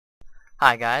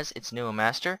Hi guys, it's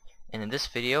Newomaster, and in this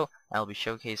video I'll be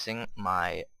showcasing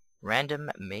my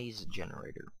random maze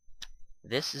generator.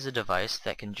 This is a device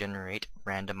that can generate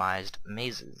randomized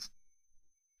mazes.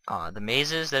 The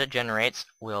mazes that it generates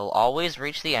will always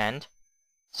reach the end,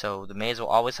 so the maze will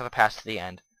always have a path to the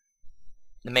end.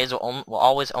 The maze will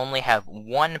always only have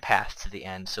one path to the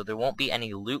end, so there won't be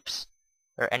any loops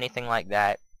or anything like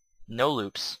that. No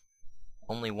loops,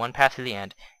 only one path to the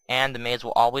end. And the maze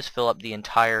will always fill up the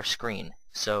entire screen,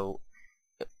 so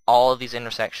all of these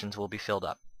intersections will be filled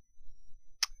up.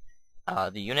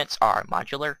 The units are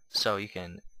modular, so you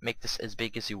can make this as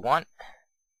big as you want,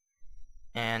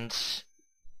 and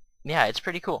yeah, it's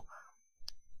pretty cool.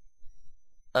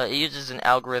 It uses an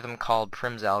algorithm called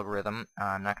prim's algorithm.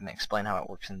 I'm not going to explain how it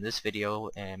works in this video,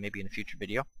 and maybe in a future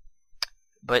video,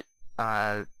 but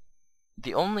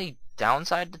the only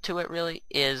downside to it really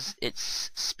is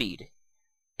its speed.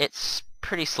 It's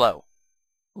pretty slow,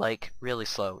 like really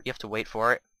slow. You have to wait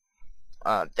for it.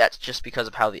 That's just because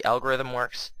of how the algorithm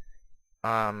works.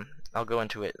 I'll go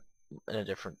into it in a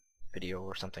different video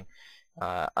or something.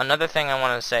 Another thing I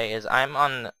want to say is I'm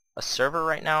on a server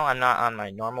right now. I'm not on my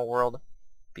normal world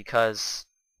because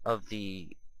of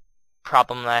the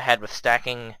problem that I had with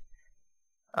stacking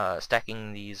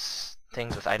these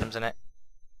things with items in it,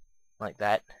 like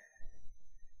that.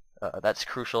 That's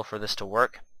crucial for this to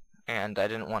work, and I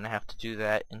didn't want to have to do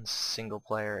that in single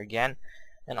player again.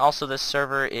 And also this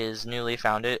server is newly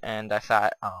founded, and I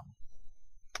thought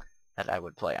that I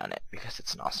would play on it because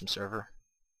it's an awesome server.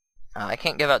 I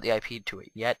can't give out the IP to it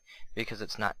yet because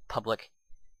it's not public,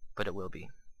 but it will be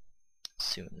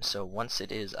soon. So once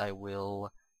it is, I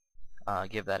will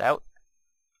give that out.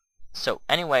 So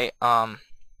anyway, I'm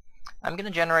going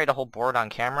to generate a whole board on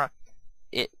camera.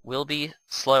 It will be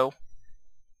slow.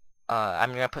 I'm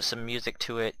going to put some music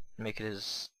to it, make it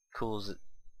as cool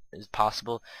as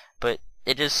possible, but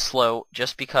it is slow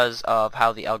just because of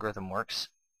how the algorithm works.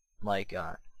 Like,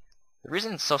 the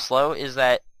reason it's so slow is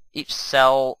that each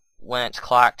cell, when it's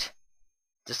clocked,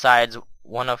 decides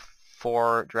one of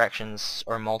 4 directions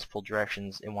or multiple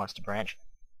directions it wants to branch.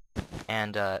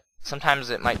 And sometimes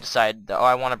it might decide that, oh,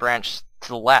 I want to branch to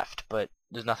the left, but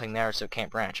there's nothing there, so it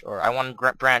can't branch. Or I want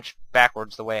to branch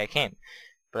backwards the way I came.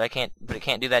 But it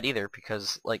can't do that either,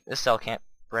 because like this cell can't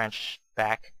branch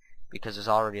back because there's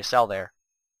already a cell there.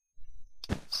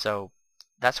 So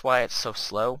that's why it's so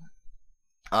slow.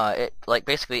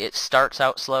 Basically it starts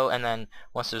out slow, and then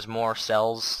once there's more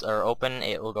cells are open,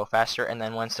 it will go faster, and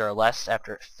then once there are less,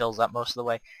 after it fills up most of the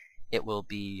way, it will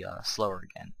be slower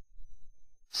again.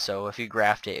 So if you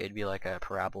graphed it, it'd be like a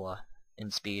parabola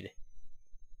in speed.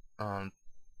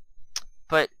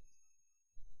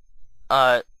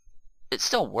 It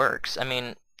still works. I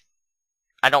mean,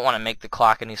 I don't want to make the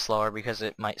clock any slower because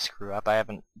it might screw up. I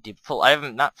haven't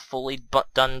not fully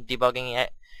done debugging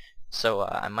yet, so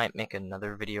I might make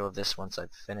another video of this once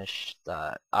I've finished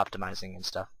optimizing and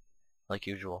stuff, like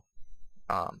usual.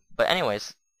 But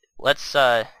anyways, let's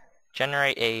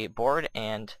generate a board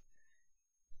and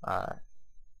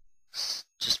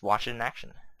just watch it in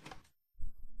action.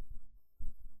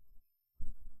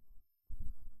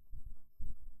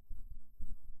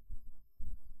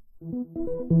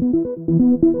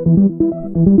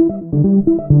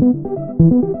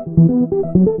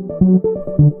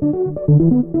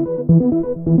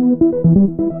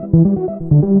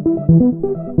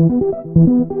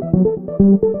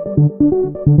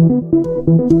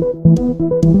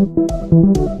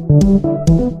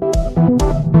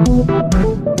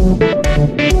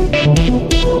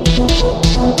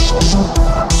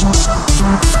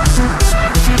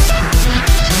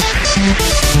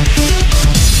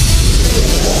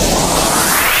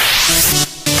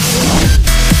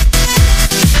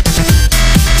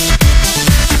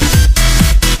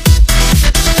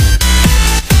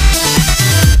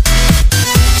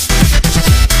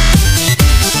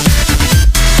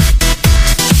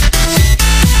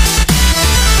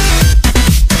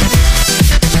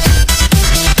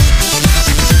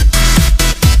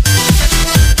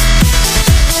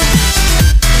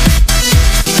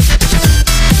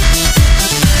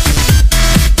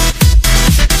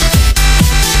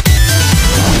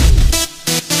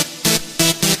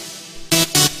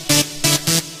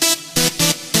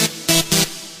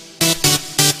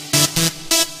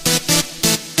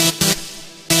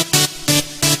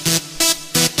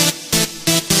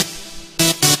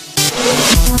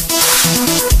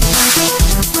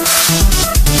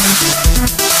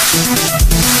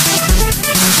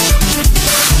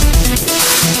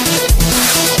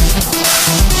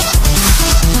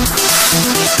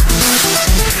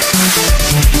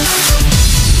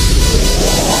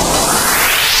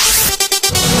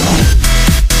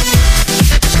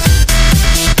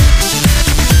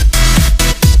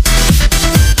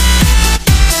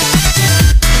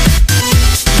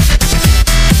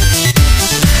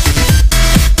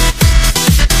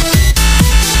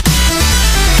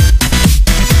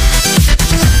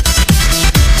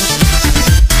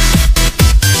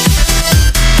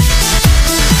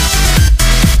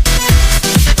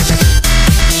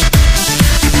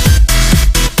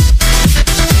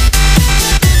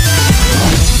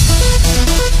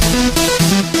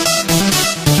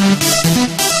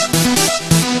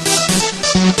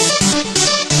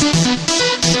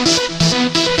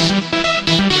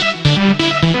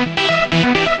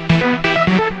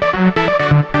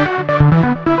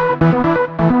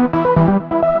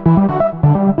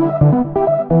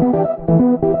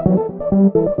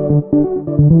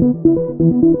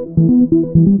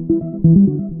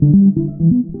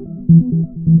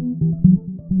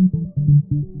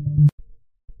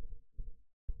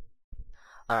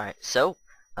 Alright, so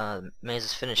maze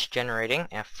is finished generating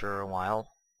after a while.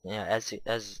 Yeah,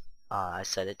 as I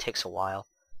said, it takes a while.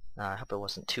 I hope it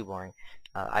wasn't too boring.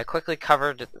 I quickly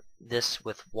covered this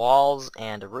with walls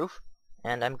and a roof,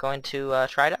 and I'm going to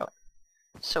try it out.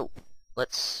 So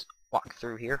let's walk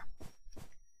through here.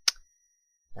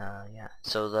 Yeah.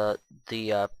 So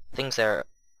the things that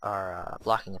are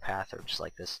blocking the path are just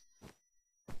like this.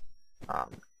 I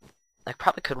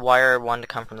probably could wire one to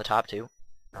come from the top too.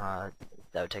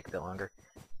 That would take a bit longer.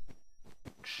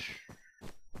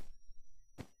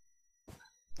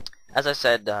 As I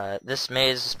said, this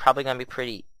maze is probably going to be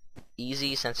pretty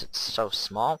easy since it's so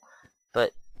small,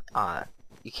 but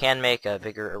you can make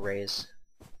bigger arrays.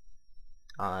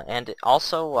 And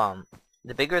also,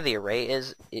 the bigger the array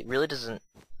is, it really doesn't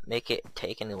make it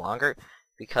take any longer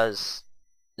because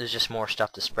there's just more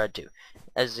stuff to spread to.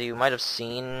 As you might have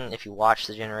seen if you watched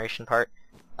the generation part,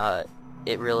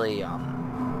 it really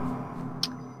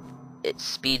it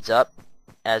speeds up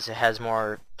as it has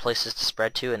more places to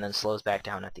spread to, and then slows back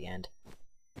down at the end.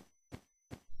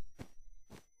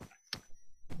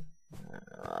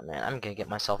 Oh man, I'm gonna get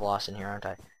myself lost in here, aren't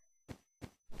I?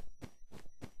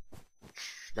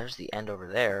 There's the end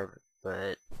over there,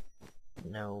 but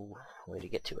no way to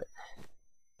get to it.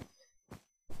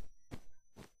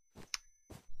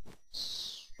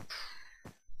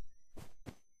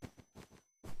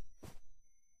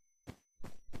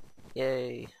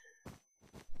 Yay.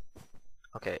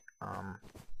 Okay,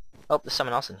 oh, there's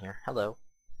someone else in here. Hello.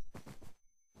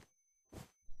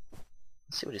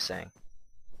 Let's see what he's saying.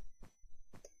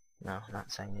 No, not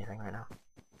saying anything right now.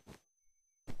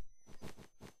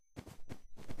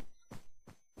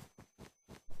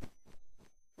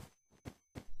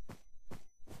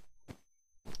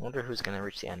 I wonder who's gonna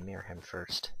reach the end near him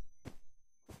first.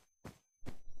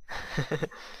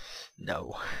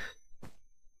 No.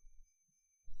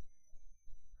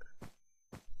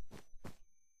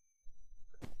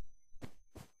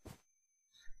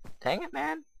 Dang it,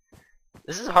 man.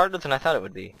 This is harder than I thought it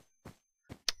would be.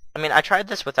 I mean, I tried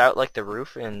this without, like, the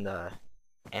roof and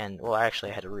well,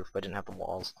 actually I had a roof, but I didn't have the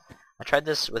walls. I tried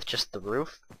this with just the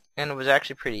roof, and it was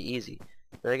actually pretty easy.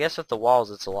 But I guess with the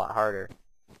walls, it's a lot harder.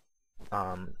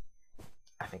 I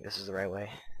think this is the right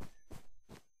way.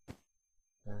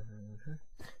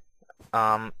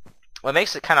 What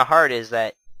makes it kind of hard is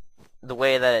that the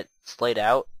way that it's laid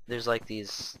out, there's, like,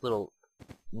 these little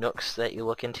nooks that you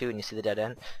look into and you see the dead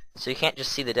end. So you can't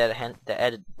just see the dead end,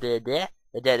 the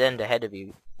dead end ahead of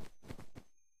you.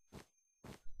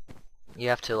 You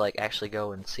have to like actually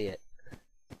go and see it.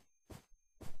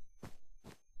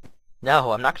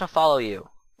 No, I'm not gonna follow you.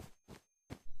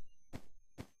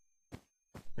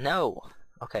 No.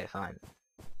 Okay, fine.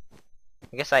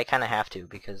 I guess I kinda have to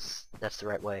because that's the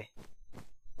right way.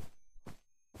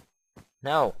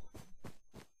 No.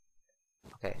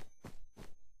 Okay.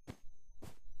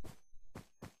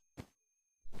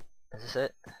 Is this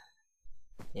it?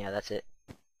 Yeah, that's it.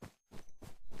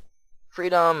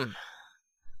 Freedom!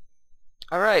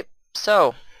 Alright,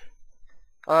 so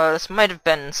this might have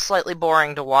been slightly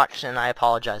boring to watch, and I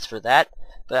apologize for that,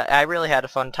 but I really had a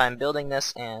fun time building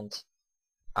this, and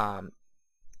I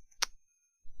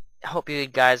hope you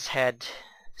guys had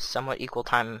somewhat equal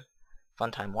fun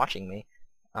time watching me.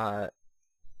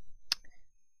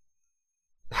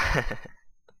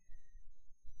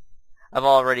 I've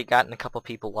already gotten a couple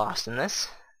people lost in this,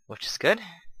 which is good.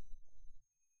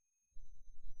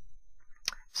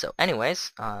 So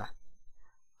anyways,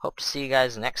 hope to see you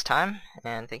guys next time,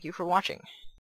 and thank you for watching.